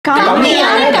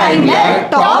கம்மியான டைம்ல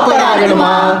டாப்பர்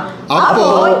ஆகணுமா? அப்போ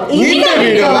இந்த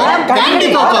வீடியோவை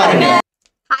கண்டிப்பா பாருங்க.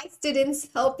 Hi students,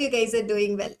 hope you guys are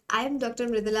doing well. I am Dr.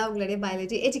 Mridula, உங்களுடைய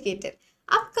biology educator.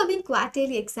 Upcoming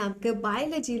quarterly exam க்கு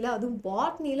biologyல அதுவும்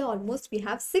botanyல almost we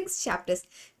have 6 chapters.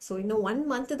 So இன்னும் 1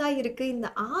 month தான் இருக்கு. இந்த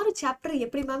 6 chapter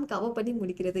எப்படி மேம் கவர் பண்ணி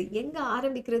முடிக்கிறது, எங்க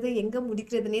ஆரம்பிக்கிறது எங்க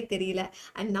முடிக்கிறதுனே தெரியல.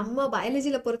 And நம்ம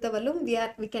biologyல பொறுத்தவரையிலும்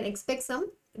we can expect some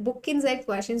book inside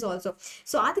questions also.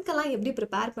 So அதுக்கெல்லாம் எப்படி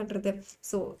prepare பண்றது?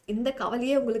 So இந்த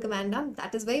கவலையே உங்களுக்கு வேண்டாம்.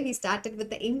 That is why we started with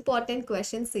the important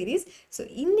question series. So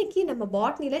இன்னைக்கு நம்ம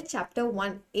botanyல chapter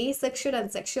 1 asexual and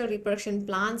sexual reproduction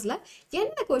plantsல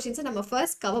என்ன questions நம்ம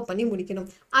first cover பண்ணி முடிக்கணும்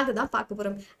அதுதான் பார்க்க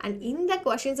போறோம். And இந்த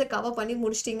questions cover பண்ணி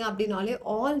முடிச்சிட்டீங்க அப்படினாலே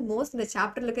almost இந்த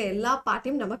chapterல இருக்க எல்லா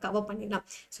பார்ட்டையும் நம்ம cover பண்ணிடலாம்.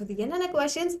 So இது என்னென்ன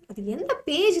questions, அது எந்த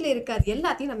பேஜ்ல இருக்கு, அது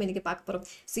எல்லாத்தையும் நம்ம இன்னைக்கு பார்க்க போறோம்.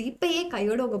 So இப்பயே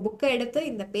கையோட உங்க புக்கை எடுத்து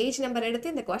இந்த பேஜ் நம்பர்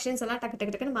எடுத்து questions எல்லாம் டக்கு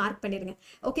டக்கு டக்குன்னு மார்க் பண்ணிருங்க.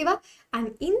 ஓகேவா? அண்ட்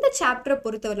இந்த சாப்டரை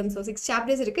பொறுத்தவரையிலும் so 6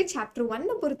 சாப்டர்ஸ் இருக்கு. சாப்டர்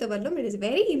 1 பொறுத்தவரையிலும் it is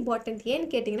very important. ஏன்னு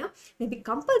கேட்டிங்கன்னா மேபி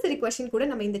கம்பல்சரி क्वेश्चन கூட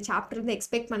நம்ம இந்த சாப்டர் இருந்து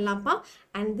expect பண்ணலாம்ப்பா.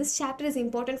 and this chapter is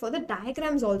important for the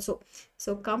diagrams also. so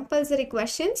compulsory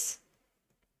questions.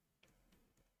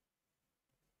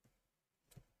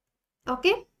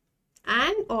 okay,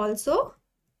 and also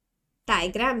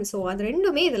diagrams. so அது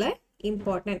ரெண்டுமே இதுல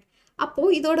important. அப்போ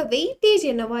இதோட வெயிட்டேஜ்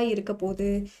என்னவா இருக்க போகுது?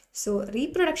 ஸோ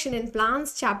ரீப்ரொடக்ஷன் இன்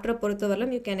பிளான்ஸ் சாப்டரை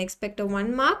பொறுத்தவரையிலும் you can expect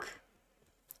 1 mark.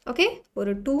 Okay,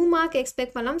 ஒரு 2 மார்க்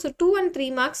எக்ஸ்பெக்ட் பண்ணலாம். ஸோ 2 and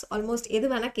 3 மார்க்ஸ் ஆல்மோஸ்ட்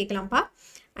எது வேணால் கேட்கலாம்ப்பா.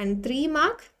 And 3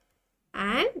 mark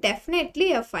and definitely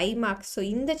 5 marks. So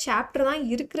இந்த சாப்டர் தான்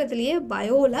இருக்கிறதுலையே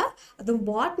பயோவில் அதுவும்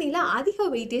பாட்னியில் அதிக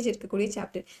வெயிட்டேஜ் இருக்கக்கூடிய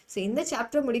சாப்டர். ஸோ இந்த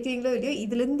சாப்டர் முடிக்கிறீங்களோ இல்லையோ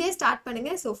இதுலேருந்தே ஸ்டார்ட்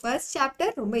பண்ணுங்கள். ஸோ ஃபர்ஸ்ட்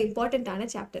சாப்டர் ரொம்ப இம்பார்ட்டண்ட்டான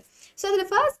சாப்டர். ஸோ அதில்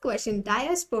ஃபர்ஸ்ட் கொஸ்டின்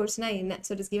டயஸ்போர்ஸ்னால் என்ன?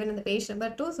 ஸோ இட் இஸ் கிவன் அந்த பேஜ்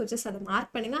நம்பர் 2. ஸோ ஜஸ்ட் அதை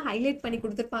மார்க் பண்ணுங்கள், ஹைலைட் பண்ணி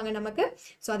கொடுத்துருப்பாங்க நமக்கு.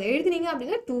 ஸோ அதை எழுதினீங்க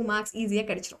அப்படின்னா 2 மார்க்ஸ் ஈஸியாக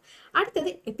கிடைச்சிடும்.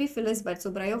 அடுத்தது எபிஃபிலஸ் பட்.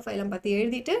 ஸோ பிரையோஃபைலம் பற்றி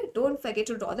எழுதிட்டு don't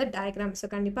forget to draw the diagram. So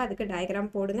கண்டிப்பாக அதுக்கு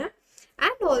டயக்ராம் போடுங்க.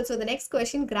 And also the next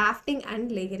question grafting and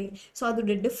layering. So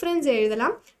அதோட டிஃப்ரென்ஸ்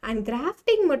எழுதலாம். அண்ட்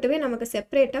கிராஃப்டிங் மட்டுமே நமக்கு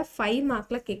செப்பரேட்டாக 5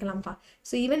 மார்க்கில் கேட்கலாம்ப்பா.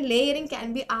 So even layering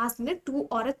can be asked in 2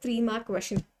 or 3 mark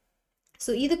question.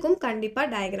 So இதுக்கும் கண்டிப்பாக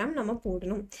டயக்ராம் நம்ம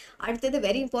போடணும். அடுத்தது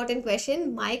வெரி இம்பார்ட்டன்ட் கொஷின்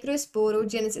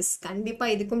மைக்ரோஸ்போரோஜெனிசிஸ்.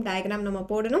 கண்டிப்பாக இதுக்கும் டயக்ராம் நம்ம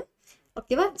போடணும்.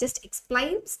 ஓகேவா? Just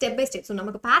explain step by step. So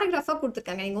நமக்கு பேராகிராஃபாக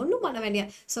கொடுத்துருக்காங்க, நீங்கள் ஒன்றும் பண்ண வேண்டிய.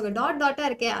 ஸோ டாட்டாக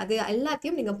இருக்கே அது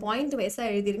எல்லாத்தையும் நீங்கள் பாயிண்ட் வைஸாக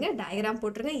எழுதிருங்க, டயக்ராம்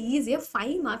போட்டுருங்க. ஈஸியாக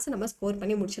 5 மார்க்ஸ் நம்ம ஸ்கோர்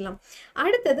பண்ணி முடிச்சிடலாம்.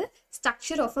 அடுத்தது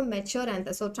structure of a mature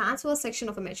answer. So transfer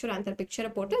section of a mature answer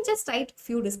பிக்சரை போட்டு just right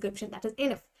few description, that is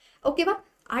enough. ஓகேவா?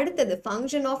 அடுத்தது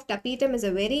function of டபீட்டம் is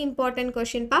a very important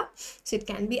question பா. So it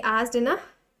can be asked in a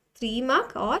 3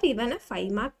 mark R even a 5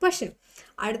 mark question.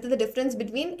 அடுத்தது difference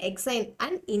between exine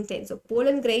and intend. So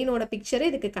pollen கிரெயினோட பிக்சரை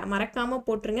இதுக்கு மறக்காமல்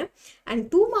போட்டுருங்க. And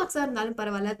 2 மார்க்ஸாக இருந்தாலும்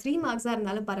பரவாயில்ல, 3 மார்க்ஸாக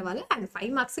இருந்தாலும் பரவாயில்ல, அண்ட்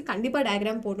 5 மார்க்ஸுக்கு கண்டிப்பாக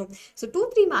டயக்ராம் போடணும். ஸோ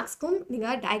 2-3 மார்க்ஸ்க்கும்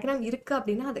நீங்கள் டயக்ராம் இருக்குது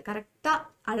அப்படின்னா அதை கரெக்டாக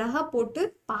அழகாக போட்டு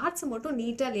பார்ட்ஸை மட்டும்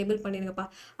நீட்டாக லேபிள் பண்ணிடுங்கப்பா.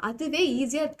 அதுவே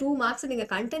ஈஸியாக 2 மார்க்ஸ்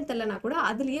நீங்கள் கண்டென்ட் தெரியலனா கூட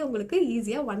அதுலேயே உங்களுக்கு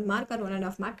ஈஸியாக 1 மார்க் ஆர்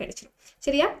 1.5 மார்க் கிடைச்சிடும்.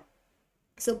 சரியா?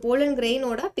 ஸோ போலன்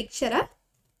கிரெயினோட பிக்சரை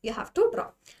you have to draw.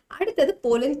 அடுத்தது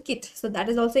pollen kit. So that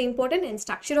is also important, and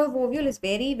structure of ovule is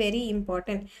very very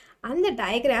important. அந்த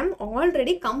diagram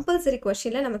already compulsory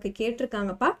questionல நமக்கு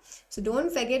கேட்டிருக்காங்கப்பா. So don't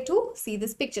forget to see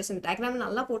this pictures. இந்த diagram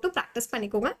நல்லா போட்டு practice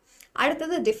பண்ணிக்கோங்க.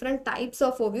 அடுத்தது different types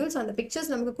of ovules. அந்த pictures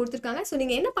நமக்கு கொடுத்துருக்காங்க. ஸோ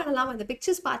நீங்கள் என்ன பண்ணலாம், அந்த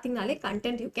pictures பார்த்தீங்கனாலே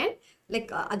content you can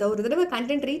like அதை ஒரு தடவை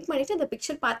content read பண்ணிட்டு அந்த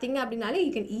picture பார்த்தீங்க அப்படின்னாலே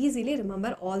you can easily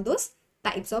remember all those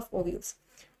types of ovules.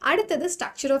 அடுத்தது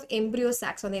structure of embryo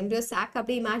chalk. So அந்த எம்ப்ரியோ சாக்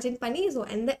அப்படியே இமேஜின் பண்ணி ஸோ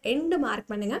எந்த எண்டு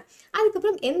மார்க் பண்ணுங்க.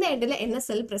 அதுக்கப்புறம் எந்த எண்டில் என்ன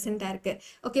செல் ப்ரெசென்ட்டாக இருக்குது.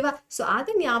 ஓகேவா? ஸோ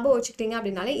அது ஞாபகம் வச்சுக்கிட்டீங்க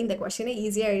அப்படின்னாலே இந்த கொஸ்டினை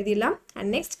ஈஸியாக எழுதிடலாம்.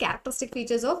 And next characteristic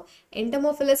features of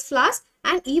என்டமோஃபிலஸ் flowers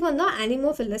and even தான்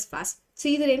அனிமோஃபிலஸ் ஃப்ளார்ஸ். ஸோ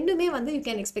இது ரெண்டுமே வந்து யூ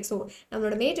கேன் எக்ஸ்பெக்ட். ஸோ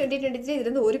நம்மளோட May 2023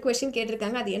 இதுலேருந்து ஒரு கொஸ்டின்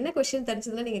கேட்டிருக்காங்க. அது என்ன கொஸ்டின்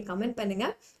தெரிஞ்சதுன்னா நீங்கள் கமெண்ட்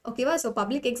பண்ணுங்கள். ஓகேவா? ஸோ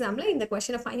பப்ளிக் எக்ஸாமில் இந்த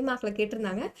கொஸ்டினை 5 மார்க்கில்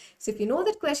கேட்டிருந்தாங்க. So if you know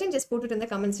that question just போட்டுட்டு இருந்த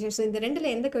கமெண்ட் செக்ஷன். ஸோ இந்த ரெண்டில்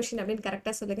எந்த கொஸ்டின் அப்படின்னு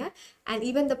கரெக்டாக சொல்லுங்கள். And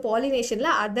even the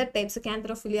பாலினேஷனில் other types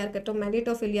கேந்த்ரோஃபிலியா இருக்கட்டும்,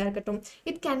 மெலிட்டோஃபிலியா இருக்கட்டும்,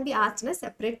 it can be asked in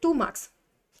separate 2 marks.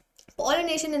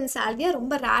 Pollination in salvia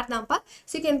ரொம்ப ரேர் தான்ப்பா.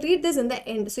 So you can read this in the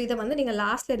end. So இதை வந்து நீங்கள்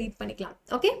லாஸ்ட்டில் ரீட் பண்ணிக்கலாம்.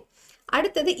 ஓகே?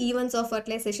 அடுத்தது ஈவெண்ட்ஸ் ஆஃப்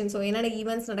ஃபர்டிலைசேஷன். ஸோ என்னென்ன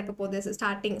ஈவெண்ட்ஸ் நடக்க போகுது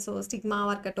ஸ்டார்டிங். ஸோ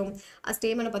ஸ்டிக்மாவாக இருக்கட்டும்,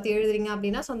 ஸ்டேமனை பற்றி எழுதுறீங்க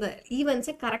அப்படின்னா ஸோ அந்த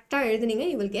ஈவெண்ட்ஸை கரெக்டாக எழுதுனீங்க,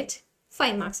 யூ வில் கெட்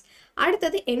 5 மார்க்ஸ்.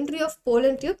 அடுத்தது entry of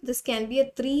pollen tube. This can be a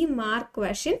 3 mark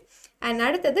question. And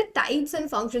அடுத்தது types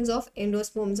and functions of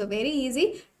endosperm. So very easy.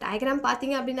 Diagram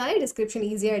பார்த்தீங்க அப்படின்னாலே டிஸ்கிரிப்ஷன்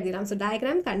ஈஸியாக எழுதிடலாம். ஸோ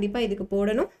டயக்ராம் கண்டிப்பாக இதுக்கு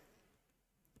போடணும்.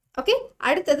 ஓகே,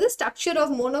 அடுத்தது structure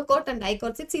of monocot and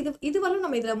dicot chits. இதுவரையும்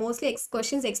நம்ம இதில் mostly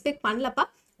questions expect பண்ணலப்பா.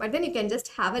 but then you can just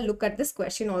have a look at this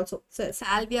question also. So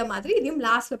salvia மாதிரி இதையும்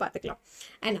லாஸ்ட்ல பார்த்துக்கலாம்.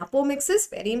 And apomix is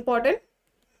very important.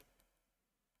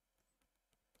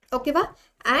 Okay va?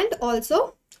 And also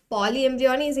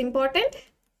polyembryony is important.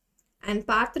 And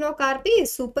parthenocarpy is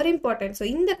super important. So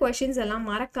இந்த questions எல்லாம்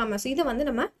மறக்காம, so இதை வந்து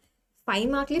நம்ம 5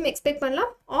 மார்க்லயும் எக்ஸ்பெக்ட்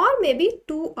பண்ணலாம், or maybe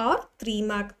 2 or 3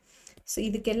 mark. So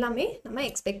இதுக்கு எல்லாமே நம்ம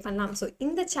எக்ஸ்பெக்ட் பண்ணலாம். ஸோ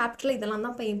இந்த சாப்டரில் இதெல்லாம்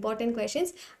தான் இப்போ important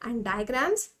questions and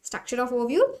diagrams, structure of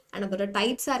ஓவியூ and அதோட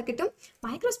டைப்ஸாக இருக்கட்டும்.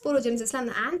 மைக்ரோஸ்போரோஜெனிசிஸில்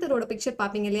அந்த ஆந்தரோட பிக்சர்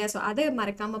பார்ப்பீங்க இல்லையா, ஸோ அதை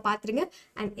மறக்காமல் பார்த்துருங்க.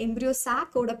 And embryo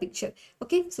சாக்கோட picture.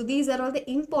 Okay, so these are all the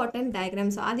important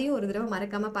diagrams. அதையும் ஒரு தடவை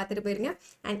மறக்காமல் பார்த்துட்டு போயிருங்க.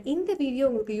 அண்ட் இந்த வீடியோ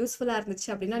உங்களுக்கு யூஸ்ஃபுல்லாக இருந்துச்சு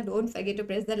அப்படின்னா don't forget to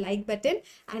press the like button.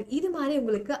 And இது மாதிரி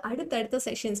உங்களுக்கு அடுத்தடுத்த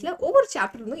செஷன்ஸில் ஒவ்வொரு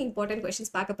சாப்டர்லும் இம்பார்ட்டன்ட்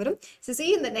கொஷின்ஸ் பார்க்க போகிறோம். So see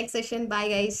you in the next session. Bye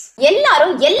guys.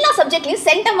 எல்லாரும் எல்லா சப்ஜெக்ட்லயும்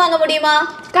சென்டம் வாங்க முடியுமா?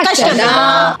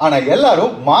 கஷ்டம்தான். ஆனா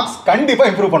எல்லாரும் மார்க்ஸ் கண்டிப்பா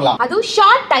இம்ப்ரூவ் பண்ணலாம். அது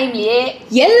ஷார்ட் டைம்லயே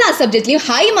எல்லா சப்ஜெக்ட்லயும்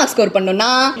ஹை மார்க் ஸ்கோர் பண்ணனும்னா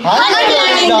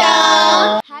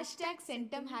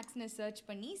 #centumhacks னு சர்ச்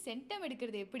பண்ணி சென்டம்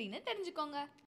எடுக்கிறது எப்படின்னு தெரிஞ்சுக்கோங்க.